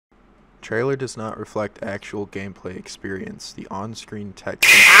Trailer does not reflect actual gameplay experience. The on-screen text.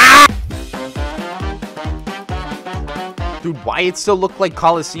 Dude, why it still look like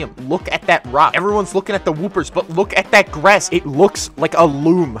Coliseum? Look at that rock. Everyone's looking at the whoopers, but look at that grass. It looks like a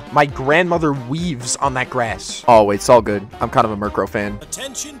loom. My grandmother weaves on that grass. Oh, wait, it's all good. I'm kind of a Murkrow fan.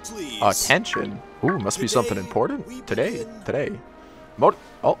 Attention, please. Attention? Ooh, must be something important. Today.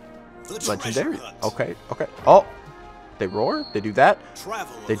 Oh, legendary. Okay. Oh, they roar? They do that?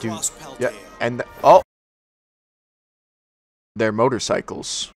 They do. Yeah, and oh. They're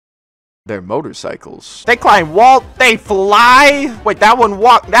motorcycles. They're motorcycles. They climb wall, they fly. Wait, that one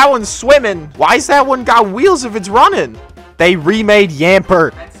walk, that one's swimming. Why is that one got wheels if it's running? They remade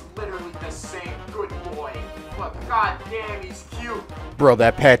Yamper. That's literally the same. Good boy. Look, goddamn, he's cute. Bro,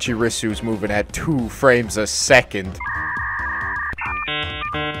 that Pachyrisu's moving at 2 frames a second.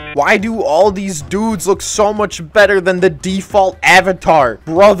 Why do all these dudes look so much better than the default avatar?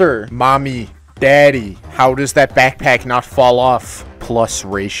 Brother. Mommy, daddy, how does that backpack not fall off? Plus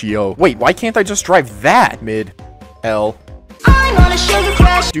ratio. Wait, why can't I just drive that? Mid. L.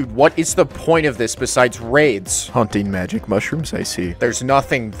 Dude, what is the point of this besides raids? Hunting magic mushrooms, I see. There's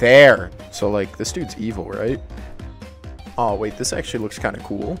nothing there. So, like, this dude's evil, right? Oh, wait, this actually looks kind of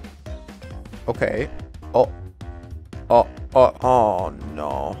cool. Okay. Oh,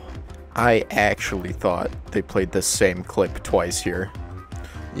 no. I actually thought they played the same clip twice here.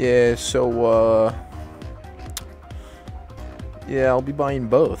 Yeah, so, yeah, I'll be buying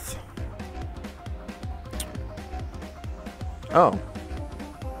both. Oh.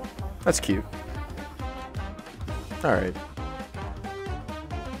 That's cute. Alright.